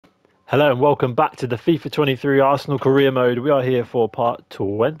Hello and welcome back to the FIFA 23 Arsenal career mode. We are here for part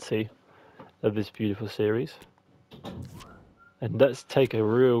 20 of this beautiful series. And let's take a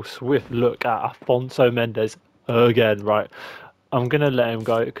real swift look at Afonso Mendes again. Right, I'm going to let him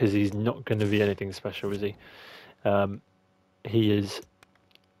go because he's not going to be anything special, is he? He is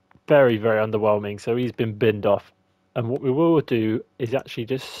very, very underwhelming, so he's been binned off. And what we will do is actually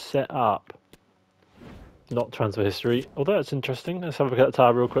just set up, not transfer history, although it's interesting. Let's have a look at the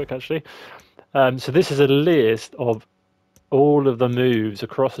tab real quick, actually. So this is a list of all of the moves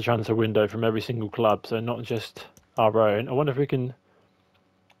across the transfer window from every single club, so not just our own. I wonder if we can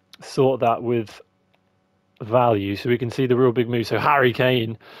sort that with value so we can see the real big moves. So Harry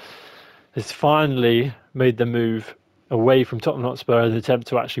Kane has finally made the move away from Tottenham Hotspur in an attempt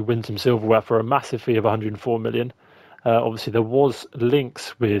to actually win some silverware for a massive fee of 104 million. Obviously, there was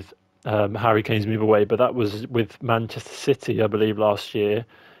links with Harry Kane's move away, but that was with Manchester City, I believe, last year.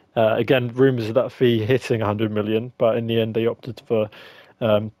 Again, rumours of that fee hitting 100 million, but in the end they opted for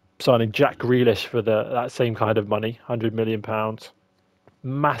signing Jack Grealish for that same kind of money, 100 million pounds.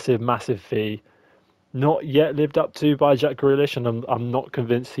 Massive, massive fee. Not yet lived up to by Jack Grealish, and I'm not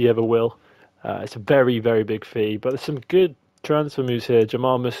convinced he ever will. It's a very, very big fee, but there's some good transfer moves here.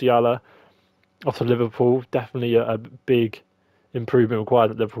 Jamal Musiala off to Liverpool, definitely a big improvement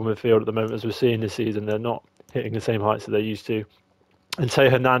required at Liverpool midfield at the moment, as we're seeing this season. They're not hitting the same heights that they used to. And Teo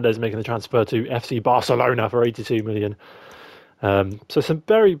Hernandez making the transfer to FC Barcelona for 82 million. So some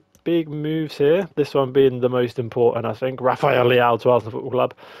very big moves here. This one being the most important, I think. Rafael Leao to Arsenal Football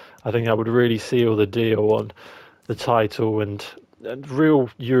Club. I think that would really seal the deal on the title and real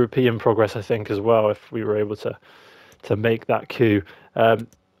European progress, I think, as well, if we were able to make that coup.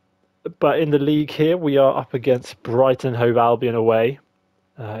 But in the league here, we are up against Brighton Hove Albion away.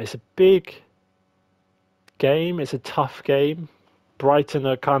 It's a big game. It's a tough game. Brighton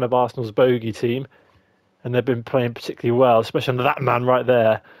are kind of Arsenal's bogey team, and they've been playing particularly well, especially under that man right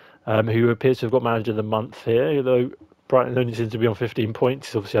there, who appears to have got manager of the month here, although Brighton only seems to be on 15 points.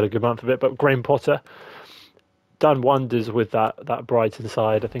 He's obviously had a good month of it, but Graham Potter done wonders with that Brighton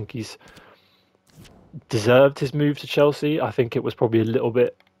side. I think he's deserved his move to Chelsea. I think it was probably a little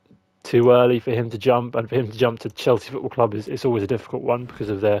bit too early for him to jump, and for him to jump to Chelsea Football Club it's always a difficult one because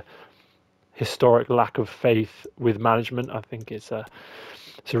of their historic lack of faith with management. I think it's a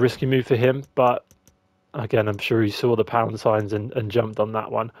risky move for him, but again, I'm sure he saw the pound signs and jumped on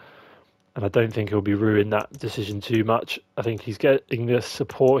that one, and I don't think he'll be ruining that decision too much. I think he's getting the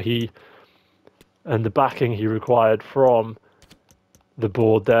support and the backing he required from the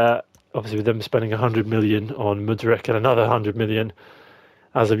board there. Obviously, with them spending 100 million on Mudryk and another 100 million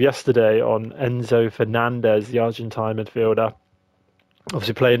as of yesterday on Enzo Fernandez, the Argentine midfielder.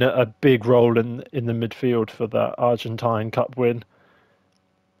 Obviously playing a big role in the midfield for the Argentine Cup win.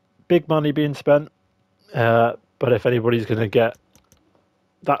 Big money being spent, but if anybody's going to get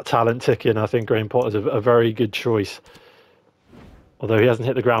that talent ticking, I think Graham Potter's a very good choice. Although he hasn't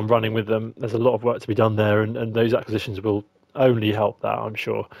hit the ground running with them, there's a lot of work to be done there, and those acquisitions will only help that, I'm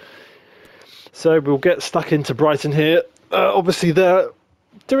sure. So we'll get stuck into Brighton here. Obviously they're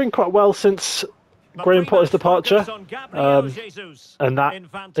doing quite well since Graham Potter's departure, and that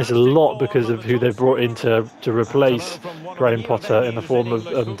is a lot because of who they've brought in to replace Graham Potter in the form of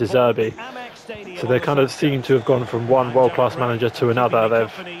De Zerbi. So they kind of seem to have gone from one world-class manager to another.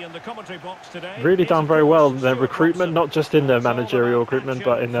 They've really done very well in their recruitment, not just in their managerial recruitment,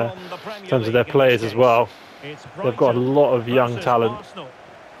 but in terms of their players as well. They've got a lot of young talent.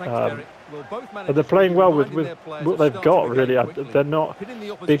 But they're playing well with what they've got, really. They're not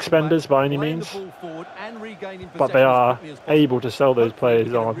big spenders by any means, but they are able to sell those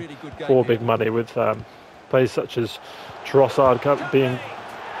players on for big money, with players such as Trossard being...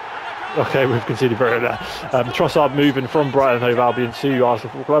 Okay, we've conceded very early. Trossard moving from Brighton Hove Albion to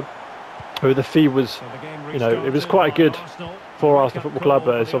Arsenal Football Club, who the fee was, it was quite good for Arsenal Football Club,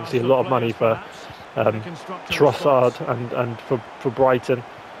 but it's obviously a lot of money for Trossard and for Brighton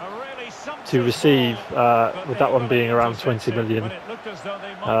to receive, with that one being around 20 million.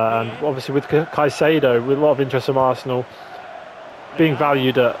 And obviously with Caicedo, with a lot of interest from Arsenal, being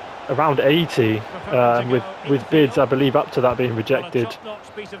valued at around 80, with bids, I believe, up to that being rejected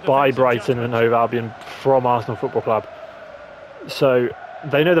by Brighton and Hove Albion from Arsenal Football Club. So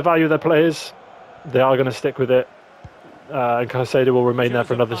they know the value of their players. They are going to stick with it. And Caicedo will remain there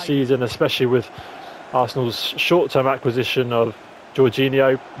for another season, especially with Arsenal's short-term acquisition of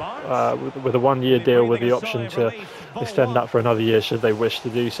Jorginho, with a one-year deal with the option to extend that for another year should they wish to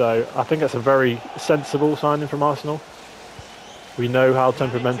do so. I think that's a very sensible signing from Arsenal. We know how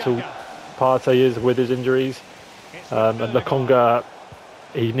temperamental Partey is with his injuries, and Lokonga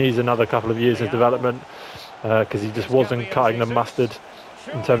he needs another couple of years of development because he just wasn't cutting the mustard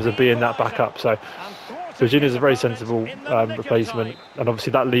in terms of being that backup. So Jorginho's a very sensible replacement, and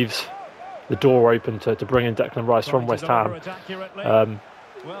obviously that leaves the door open to bring in Declan Rice from West Ham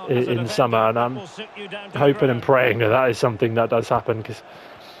in summer, and I'm hoping and praying that that is something that does happen, because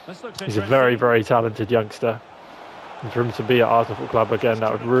he's a very, very talented youngster, and for him to be at Arsenal Football Club again,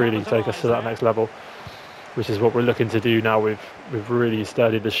 that would really take us to that next level, which is what we're looking to do now. We've really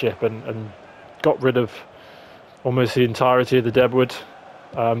sturdied the ship and got rid of almost the entirety of the deadwood.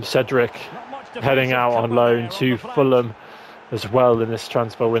 Cedric heading out on loan to Fulham as well in this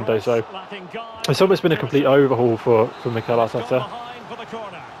transfer window, so it's almost been a complete overhaul for Mikel Arteta,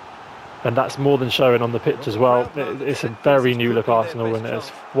 and that's more than showing on the pitch as well. It's a very new look Arsenal, and it's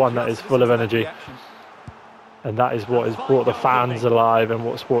one that is full of energy, and that is what has brought the fans alive and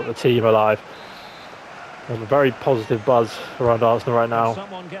what's brought the team alive. There's a very positive buzz around Arsenal right now,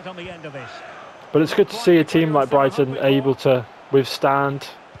 but it's good to see a team like Brighton able to withstand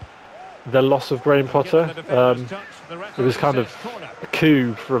the loss of Graham Potter. It was kind of a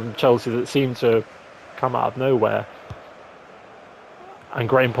coup from Chelsea that seemed to come out of nowhere, and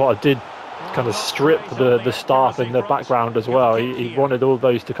Graham Potter did kind of strip the staff in the background as well. He wanted all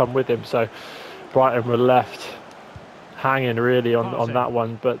those to come with him, so Brighton were left hanging really on that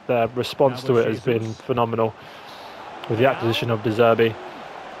one, but their response to it has been phenomenal with the acquisition of De Zerbi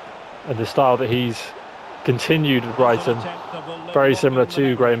and the style that he's continued with Brighton, very similar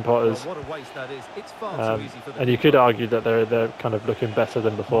to Graham Potter's, and you could argue that they're kind of looking better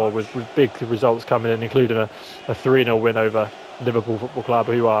than before, with big results coming in, including a 3-0 win over Liverpool Football Club,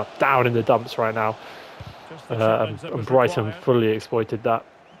 who are down in the dumps right now, and Brighton fully exploited that.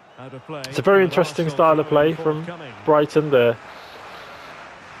 It's a very interesting style of play from Brighton. They're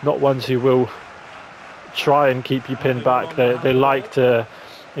not ones who will try and keep you pinned back. They like to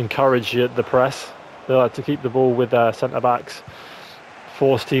encourage the press. They like to keep the ball with their centre-backs,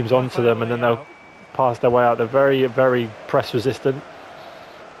 force teams onto them, and then they'll pass their way out. They're very, very press-resistant,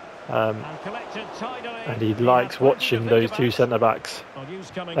 and he likes watching those two centre-backs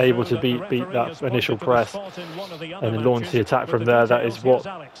able to beat that initial press and then launch the attack from there. That is what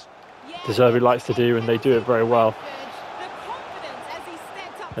De Zerbi likes to do, and they do it very well,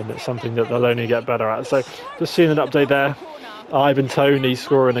 and it's something that they'll only get better at. So just seeing an update there. Ivan Toney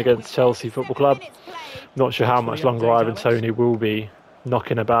scoring against Chelsea Football Club. Not sure how much longer Ivan Toney will be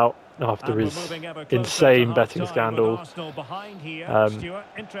knocking about after his insane betting scandal.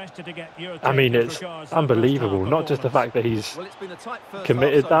 I mean, it's unbelievable. Not just the fact that he's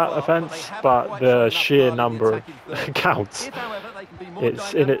committed that offence, but the sheer number of accounts.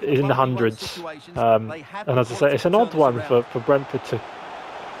 It's in the hundreds. And as I say, it's an odd one for Brentford to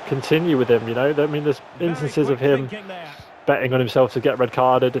continue with him. You know, I mean, there's instances of him betting on himself to get red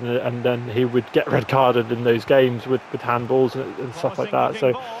carded, and then he would get red carded in those games with handballs and stuff like that.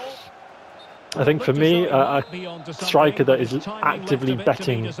 So I think for me, a striker that is actively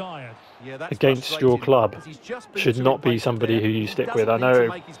betting against your club should not be somebody who you stick with. I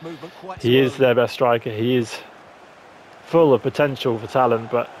know he is their best striker, he is full of potential for talent,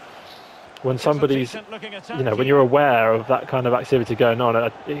 but when somebody's, you know, when you're aware of that kind of activity going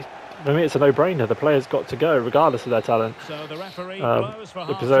on, for me, it's a no-brainer. The player's got to go, regardless of their talent.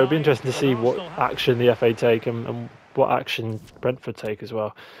 Because it would be interesting to see what action the FA take and what action Brentford take as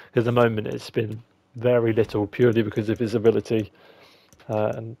well. Because at the moment, it's been very little, purely because of his ability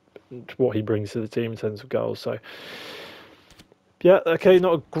and what he brings to the team in terms of goals. So, yeah, okay,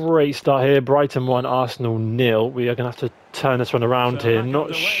 not a great start here. Brighton 1, Arsenal 0. We are going to have to turn this one around here.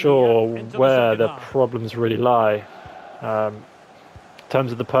 Not sure where the problems really lie. In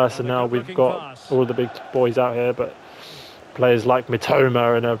terms of the personnel, we've got all the big boys out here, but players like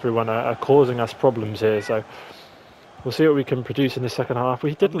Mitoma and everyone are causing us problems here. So we'll see what we can produce in the second half.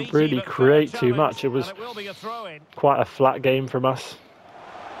 We didn't really create too much. It was quite a flat game from us.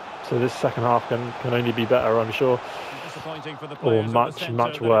 So this second half can only be better, I'm sure, or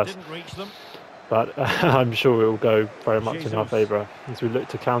much worse. But I'm sure it will go very much in our favour as we look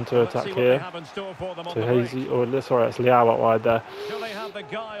to counter-attack here. So Hazy, or sorry, it's Liao out wide there,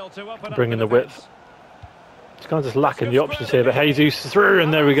 bringing the width. It's kind of just lacking the options here, but Jesus is through,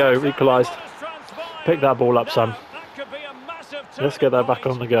 and there we go, equalised. Pick that ball up, son. Let's get that back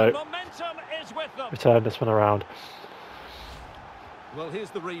on the go. Return this one around. Well, here's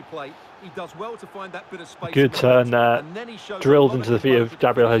the replay. He does well to find that bit of space. Good turn there, drilled into the feet of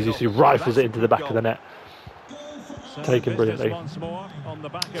Gabriel Jesus, who rifles it into the back of the net. Taken brilliantly.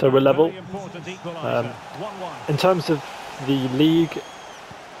 So we're level. In terms of the league,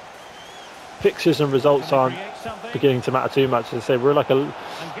 fixtures and results aren't beginning to matter too much. As I say, we're like a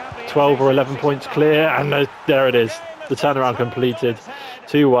 12 or 11 points clear, and there it is. The turnaround completed.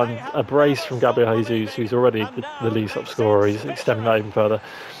 2-1. A brace from Gabriel Jesus, who's already the league top scorer. He's extending that even further.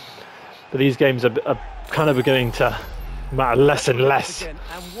 But these games are kind of beginning to matter less and less,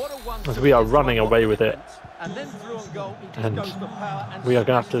 as we are running away with it. And we are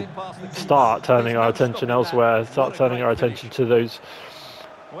going to have to start turning our attention elsewhere, start turning our attention to those,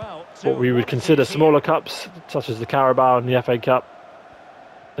 what we would consider smaller cups, such as the Carabao and the FA Cup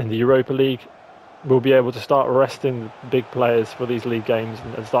and the Europa League. We'll be able to start resting big players for these league games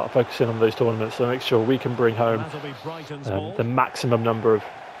and start focusing on those tournaments to make sure we can bring home the maximum number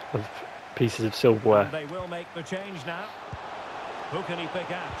of pieces of silverware. They will make the change now. Who can he pick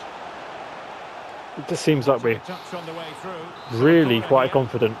out? It just seems like we're really quite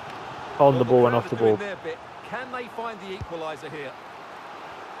confident on the ball and off the ball. Can they find the equaliser here?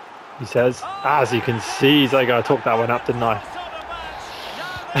 He says, as you can see, Zago, I talked that one up, didn't I?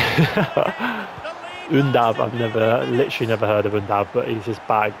 Undav, I've literally never heard of Undav, but he's just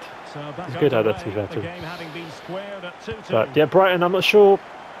bagged. He's a good header, to be fair to him. But yeah, Brighton, I'm not sure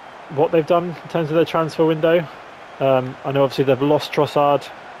what they've done in terms of their transfer window. I know obviously they've lost Trossard,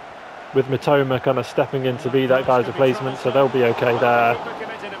 with Matoma kind of stepping in to be that guy's replacement, so they'll be okay there.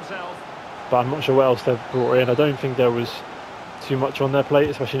 But I'm not sure what else they've brought in. I don't think there was too much on their plate,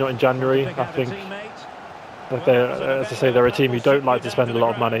 especially not in January. I think that as I say, they're a team who don't like to spend a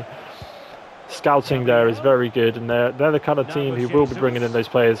lot of money. Scouting there is very good, and they're the kind of team who will be bringing in those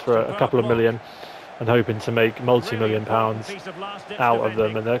players for a couple of million and hoping to make multi-million pounds out of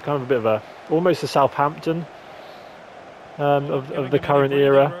them. And they're kind of a bit of almost a Southampton of the current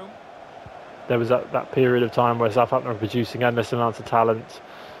era. There was that period of time where Southampton were producing endless amounts of talent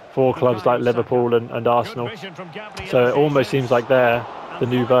for clubs like Liverpool and Arsenal. So it almost seems like they're the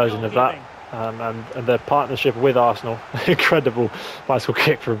new version of that. And their partnership with Arsenal, incredible bicycle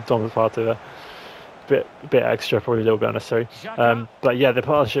kick from Thomas Partey there. Bit extra, probably a little bit unnecessary. But yeah, the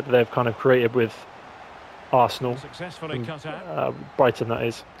partnership they've kind of created with Arsenal, Brighton that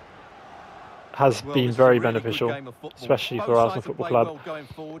is, has been very beneficial, especially for Arsenal Football Club.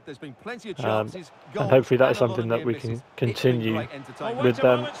 And hopefully that is something that we can continue with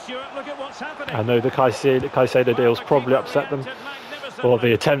them. I know the Caicedo deal's probably upset them, or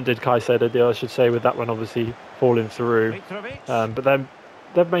the attempted Caicedo deal, I should say, with that one obviously falling through. But then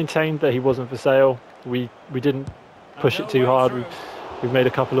they've maintained that he wasn't for sale. We didn't push it too hard. We've made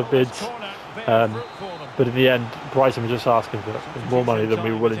a couple of bids. But in the end, Brighton were just asking for more money than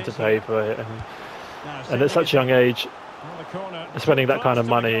we were willing to pay for it. And at such a young age, spending that kind of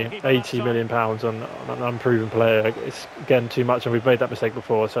money, £80 million on an unproven player, it's again too much, and we've made that mistake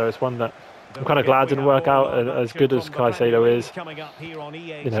before. So it's one that I'm kind of glad didn't work out. As good as Caicedo is,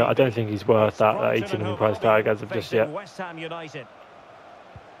 I don't think he's worth that £80 million price tag as of just yet.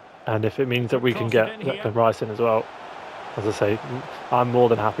 And if it means that we can get Declan Rice in as well, as I say, I'm more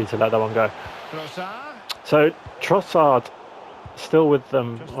than happy to let that one go. So Trossard still with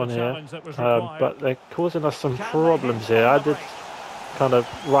them on here, but they're causing us some problems here. I did kind of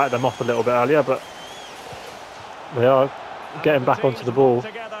write them off a little bit earlier, but they are getting back onto the ball,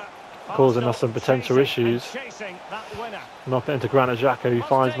 causing us some potential issues. Knock it into Granit Xhaka, who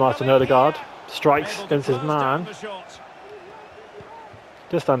finds Martin Odegaard, strikes against his man.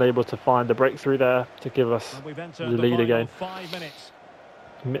 Just unable to find the breakthrough there to give us the lead again.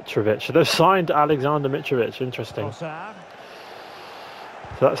 Mitrovic. So they've signed Alexander Mitrovic. Interesting. So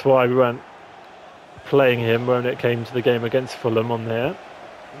that's why we weren't playing him when it came to the game against Fulham on there,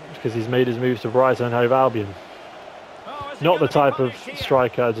 because he's made his moves to Brighton and Hove Albion. Not the type of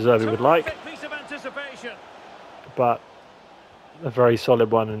striker De Zerbi would like, but a very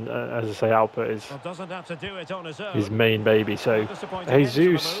solid one, and as I say, output is his main baby. So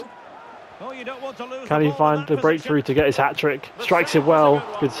Jesus, can he find the breakthrough to get his hat-trick? Strikes it well,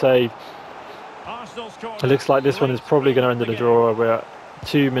 good save. It looks like this one is probably going to end in a draw. We're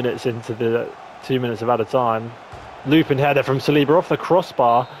 2 minutes into the 2 minutes of added time. Looping header from Saliba off the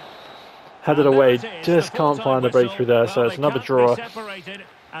crossbar, headed away, just can't find the breakthrough there, so it's another draw.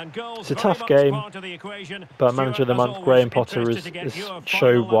 It's a tough game, but Manager of the Month Graham Potter has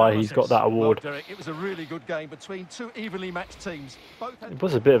showed why he's got that award. It was a really good game between two evenly matched teams. It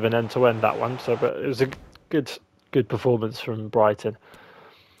was a bit of an end-to-end, that one, but it was a good performance from Brighton.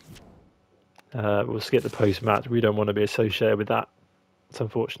 We'll skip the post-match. We don't want to be associated with that. It's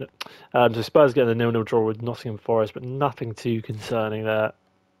unfortunate. So Spurs getting a 0-0 draw with Nottingham Forest, but nothing too concerning there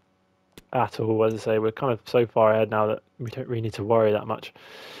at all. As I say, we're kind of so far ahead now that we don't really need to worry that much.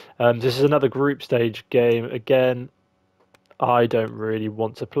 This is another group stage game. Again, I don't really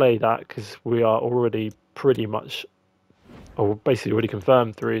want to play that because we are already pretty much, or basically already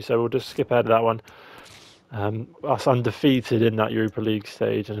confirmed through. So we'll just skip ahead of that one. Us undefeated in that Europa League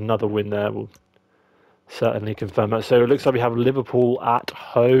stage, and another win there will certainly confirm that. So it looks like we have Liverpool at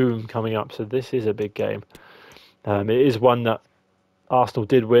home coming up. So this is a big game. It is one that Arsenal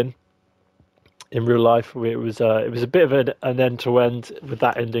did win in real life. It was a bit of an end-to-end with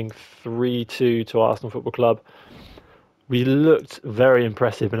that ending 3-2 to Arsenal Football Club. We looked very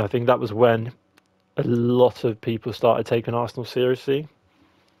impressive, and I think that was when a lot of people started taking Arsenal seriously.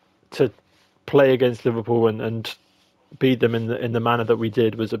 To play against Liverpool and beat them in the manner that we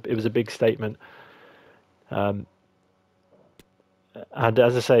did was a big statement. And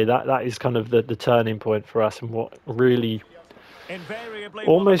as I say, that is kind of the turning point for us, and what really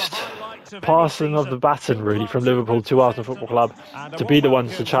almost passing of the baton really from Liverpool to Arsenal Football Club to be the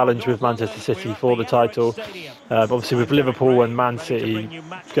ones to challenge with Manchester City for the title. Obviously with Liverpool and Man City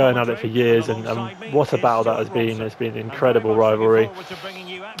going at it for years, and what a battle that has been. It's been an incredible rivalry.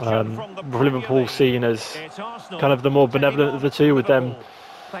 Liverpool seen as kind of the more benevolent of the two, with them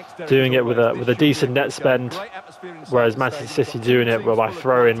doing it with a decent net spend, whereas Manchester City doing it by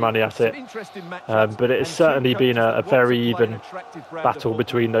throwing money at it. But it's certainly been a very even battle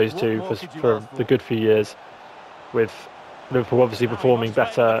between those two for the good few years, with Liverpool obviously performing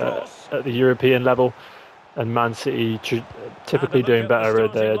better at the European level and Man City typically doing better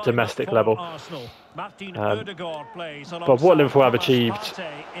at the domestic level. But what Liverpool have achieved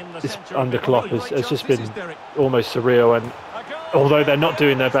under Klopp has just been almost surreal, and although they're not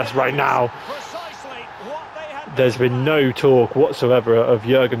doing their best right now, there's been no talk whatsoever of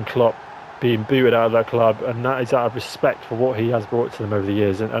Jurgen Klopp being booted out of their club, and that is out of respect for what he has brought to them over the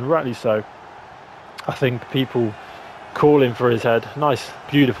years, and rightly so. I think people calling for his head, nice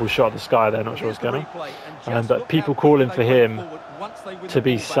beautiful shot of the sky there, not sure what's going on, but people calling for him to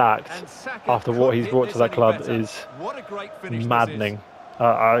be sacked after what he's brought to that club is maddening.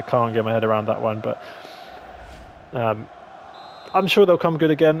 I can't get my head around that one, but I'm sure they'll come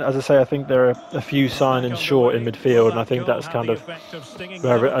good again. As I say, I think there are a few signings short in midfield, and I think that's kind of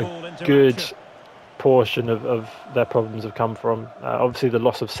where a good portion of their problems have come from. Obviously, the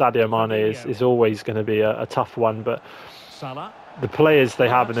loss of Sadio Mane is always going to be a tough one, but the players they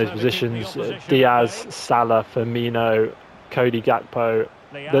have in those positions, Diaz, Salah, Firmino, Cody Gakpo,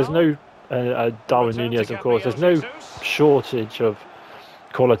 there's no Darwin Núñez, of course, there's no shortage of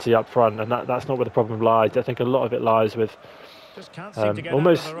quality up front, and that's not where the problem lies. I think a lot of it lies with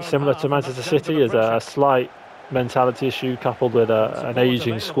almost similar to Manchester City, as a slight mentality issue coupled with an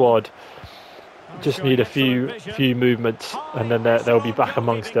ageing squad. Just need a few movements, and then they'll be back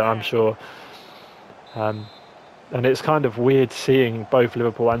amongst it, I'm sure. And it's kind of weird seeing both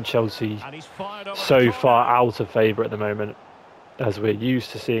Liverpool and Chelsea so far out of favour at the moment, as we're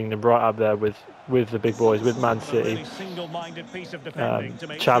used to seeing them right up there with the big boys, with Man City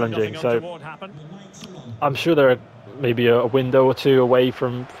challenging. So I'm sure there are maybe a window or two away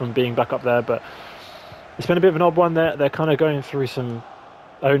from being back up there, but it's been a bit of an odd one. They're kind of going through some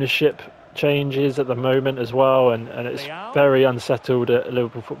ownership changes at the moment as well, and it's very unsettled at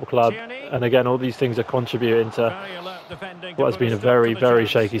Liverpool Football Club, and again all these things are contributing to what has been a very, very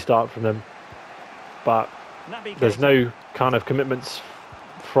shaky start from them. But there's no kind of commitments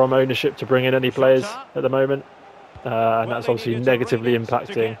from ownership to bring in any players at the moment, and that's obviously negatively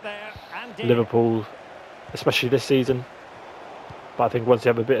impacting Liverpool, especially this season. But I think once you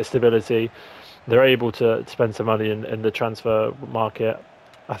have a bit of stability, they're able to spend some money in the transfer market.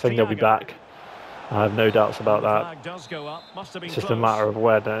 I think they'll be back. I have no doubts about that. It's just a matter of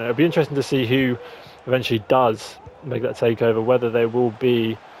when. And it'll be interesting to see who eventually does make that takeover, whether they will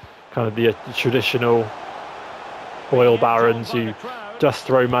be kind of the traditional oil barons who just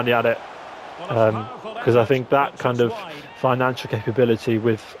throw money at it. Because I think that kind of financial capability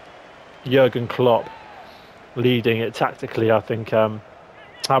with Jurgen Klopp leading it tactically, I think that'll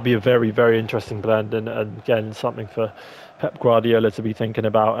be a very, very interesting blend, and again something for Pep Guardiola to be thinking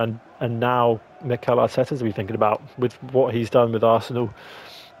about, and now Mikel Arteta to be thinking about with what he's done with Arsenal.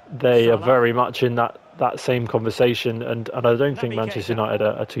 They are very much in that same conversation, and I don't think Manchester United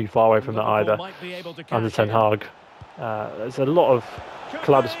are too far away from that either under Ten Hag. There's a lot of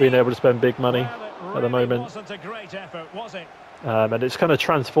clubs being able to spend big money at the moment, and it's kind of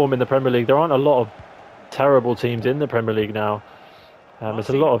transforming the Premier League. There aren't a lot of terrible teams in the Premier League now. There's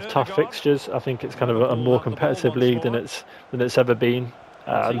a lot of tough fixtures. I think it's kind of a more competitive league than it's ever been.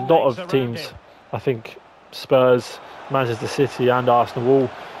 A lot of teams, I think Spurs, Manchester City and Arsenal all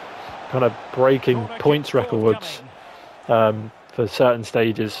kind of breaking points records for certain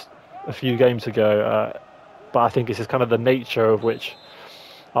stages a few games ago. but I think it's just kind of the nature of which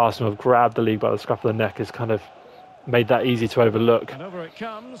Arsenal have grabbed the league by the scruff of the neck has kind of made that easy to overlook. And over it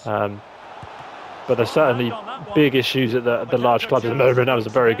comes. But there's certainly big issues at the large clubs at the moment. That was a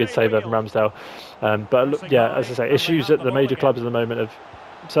very good save there from Ramsdale. But look, yeah, as I say, issues at the major clubs at the moment have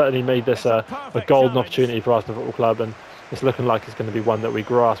certainly made this a golden opportunity for Arsenal Football Club, and it's looking like it's going to be one that we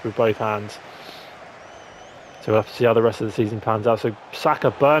grasp with both hands. So we'll have to see how the rest of the season pans out. So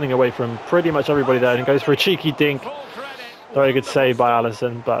Saka burning away from pretty much everybody there, and goes for a cheeky dink. Very good save by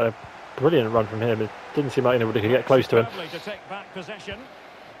Alisson, but a brilliant run from him. It didn't seem like anybody could get close to him.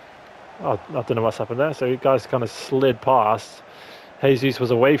 Oh, I don't know what's happened there. So you guys kind of slid past. Jesus was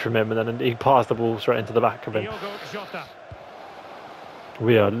away from him, and then he passed the ball straight into the back of him.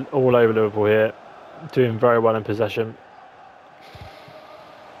 We are all over Liverpool here, doing very well in possession.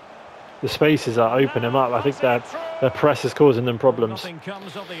 The spaces are opening up. I think their press is causing them problems.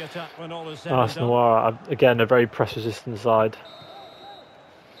 Arsenal are, again, a very press-resistant side.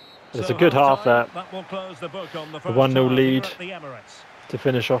 It's a good half there. A 1-0 lead to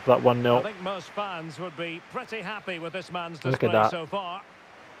finish off that 1-0. I think most fans would be pretty happy with this man's Look at display that. so far.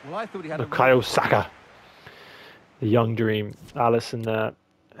 Well, I thought he had Kyle Saka, the young dream. Alisson there.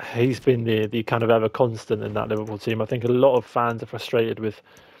 He's been the kind of ever constant in that Liverpool team. I think a lot of fans are frustrated with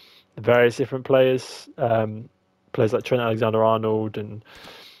the various different players. Players like Trent Alexander-Arnold and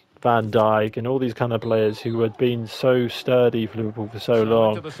Van Dijk and all these kind of players who had been so sturdy for Liverpool for so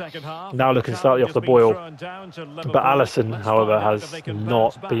long. Now looking slightly off the boil. But Alisson, however, has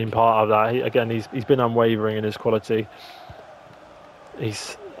not been part of that. He's been unwavering in his quality.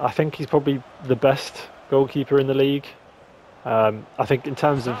 I think he's probably the best goalkeeper in the league. I think in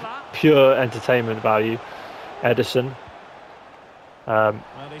terms of pure entertainment value, Ederson,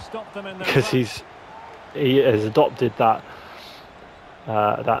 because he has adopted that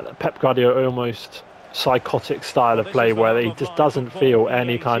Pep Guardiola almost psychotic style of play where he just doesn't feel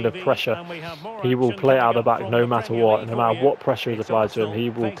any kind of pressure. He will play out of the back no matter what, no matter what pressure is applied to him.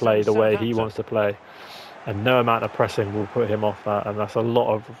 He will play the way he wants to play, and no amount of pressing will put him off that, and that's a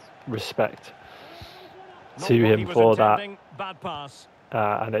lot of respect to him for that.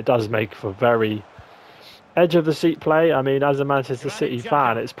 And it does make for very edge of the seat play. I mean, as a Manchester City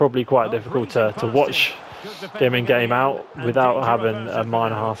fan, it's probably quite difficult to watch game in, game out without having a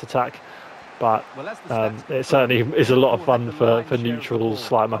minor heart attack. But it certainly is a lot of fun for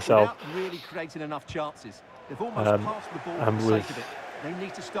neutrals like myself. And with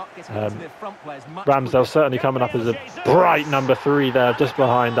Ramsdale certainly coming up as a bright number 3 there, just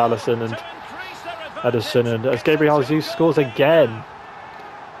behind Alisson and Ederson. And as Gabriel Jesus scores again,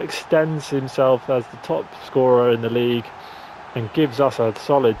 extends himself as the top scorer in the league and gives us a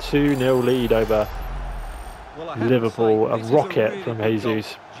solid 2-0 lead over Liverpool. A rocket from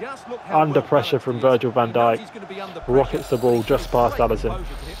Jesus, under pressure from Virgil van Dijk, rockets the ball just past Alisson,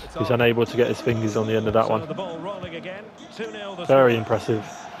 who's unable to get his fingers on the end of that one. Very impressive,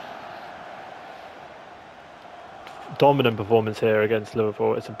 dominant performance here against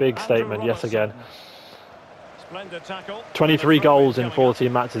Liverpool. It's a big statement yet again. 23 goals in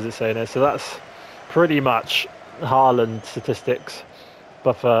 14 matches, it's saying here, so that's pretty much Haaland statistics,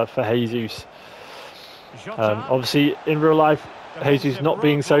 but for Jesus. Obviously in real life Jesus not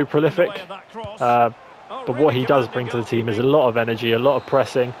being so prolific, but what he does bring to the team is a lot of energy, a lot of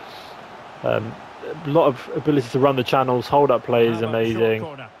pressing, a lot of ability to run the channels, hold up play is amazing.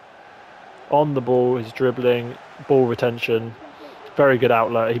 On the ball, his dribbling, ball retention, very good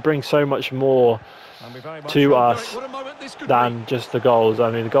outlet. He brings so much more to us than just the goals.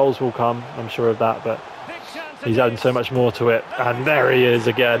 I mean, the goals will come, I'm sure of that, but he's adding so much more to it. And there he is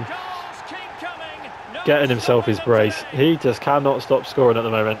again, getting himself his brace. He just cannot stop scoring at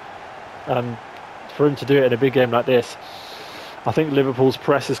the moment, and for him to do it in a big game like this, I think Liverpool's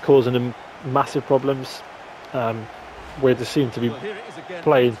press is causing him massive problems. We just seem to be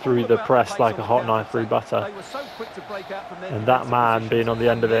playing through the press like a hot knife through butter, and that man being on the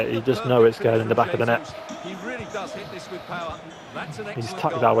end of it, you just know it's going in the back of the net. He's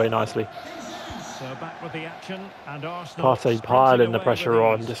tucked that way nicely. Partey piling the pressure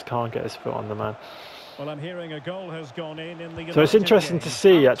on, just can't get his foot on the man. Well, I'm hearing a goal has gone in the so it's interesting to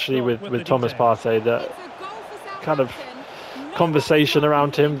see actually with Thomas Partey, that kind of conversation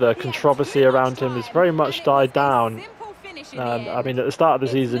around him, the controversy around him has very much died down. I mean, at the start of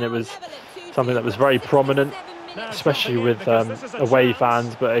the season it was something that was very prominent, especially with away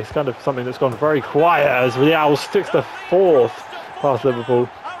fans, but it's kind of something that's gone very quiet as Real sticks the 4th past Liverpool.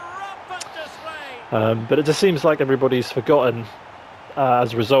 But it just seems like everybody's forgotten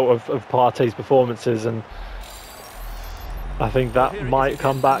as a result of Partey's performances, and I think that might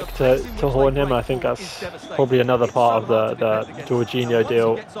come back to haunt him. I think that's probably another part of the Jorginho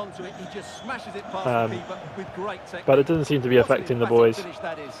deal. But it doesn't seem to be affecting the boys.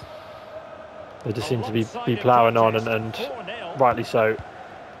 They just seem to be ploughing on, and rightly so.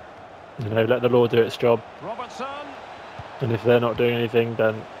 You know, let the law do its job. And if they're not doing anything,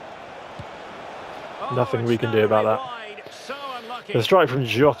 then nothing we can do about that. The strike from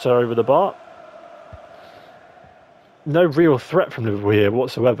Jota over the bar. No real threat from Liverpool here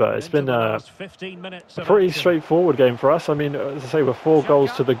whatsoever. It's been a pretty straightforward game for us. I mean, as I say, we're 4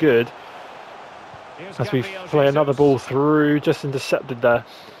 goals to the good. As we play another ball through, just intercepted there.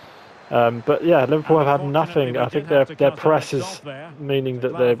 But yeah, Liverpool have had nothing. I think their press is meaning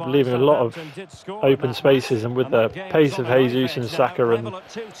that they're leaving a lot of open spaces, and with the pace of Jesus and Saka and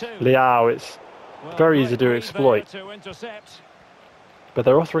Leao, it's very easy to exploit. But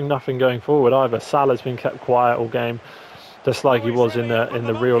they're offering nothing going forward either. Salah's been kept quiet all game, just like he was in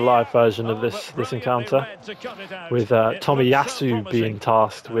the real life version of this encounter, with Tomiyasu being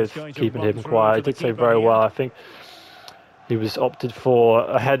tasked with keeping him quiet. He did so very well. I think he was opted for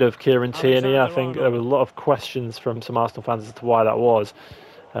ahead of Kieran Tierney. I think there were a lot of questions from some Arsenal fans as to why that was.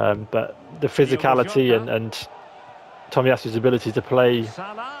 But the physicality and Tomiyasu's ability to play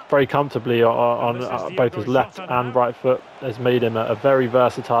very comfortably on both his left and right foot has made him a very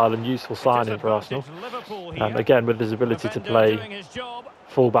versatile and useful signing for Arsenal. Again, with his ability to play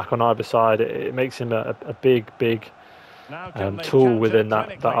full back on either side, it makes him a big tool within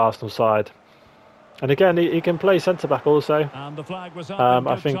that Arsenal side. And again, he can play centre-back also.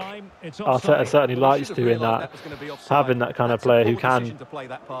 I think Arteta certainly likes doing that, having that kind of player who can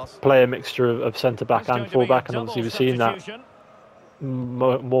play a mixture of centre-back and full-back. And obviously we've seen that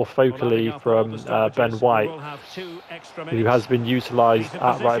more focally from Ben White, who has been utilised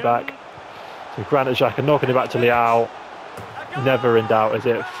at right-back. So Granit Xhaka knocking it back to Leao. Never in doubt, is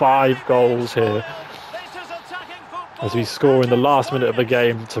it? 5 goals here, as we score in the last minute of the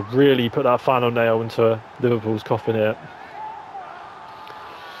game to really put that final nail into Liverpool's coffin here.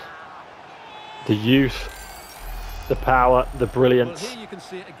 The youth, the power, the brilliance,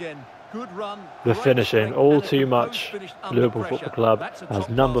 the finishing, all too much Liverpool Football Club as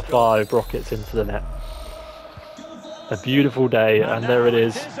number 5 rockets into the net. A beautiful day, and there it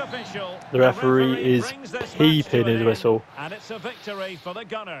is. The referee is peeping his whistle, and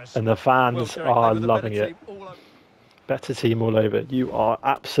the fans are loving it. Better team all over. You are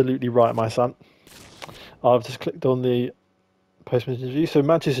absolutely right, my son. I've just clicked on the post-match interview. So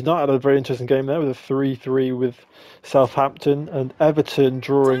Manchester United had a very interesting game there with a 3-3 with Southampton, and Everton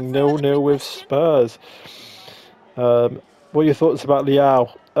drawing 0-0 with Spurs. What are your thoughts about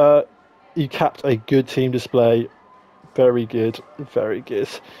Leao? You capped a good team display. Very good, very good.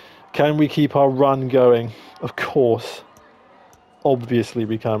 Can we keep our run going? Of course. Obviously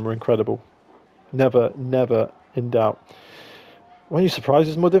we can. We're incredible. Never in doubt. When you surprise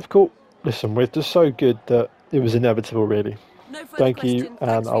is more difficult, listen, we're just so good that it was inevitable, really. Thank you,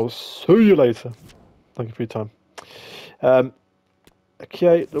 and I'll see you later. Thank you for your time.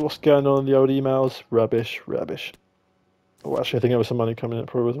 Okay, what's going on in the old emails? Rubbish. Oh, actually, I think there was some money coming in. It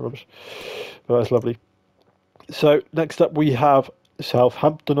probably wasn't rubbish, but that's lovely. So next up we have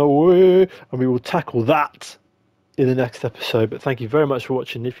Southampton away, and we will tackle that in the next episode. But thank you very much for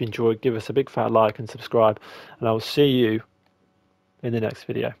watching. If you enjoyed, give us a big fat like and subscribe, and I will see you in the next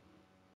video.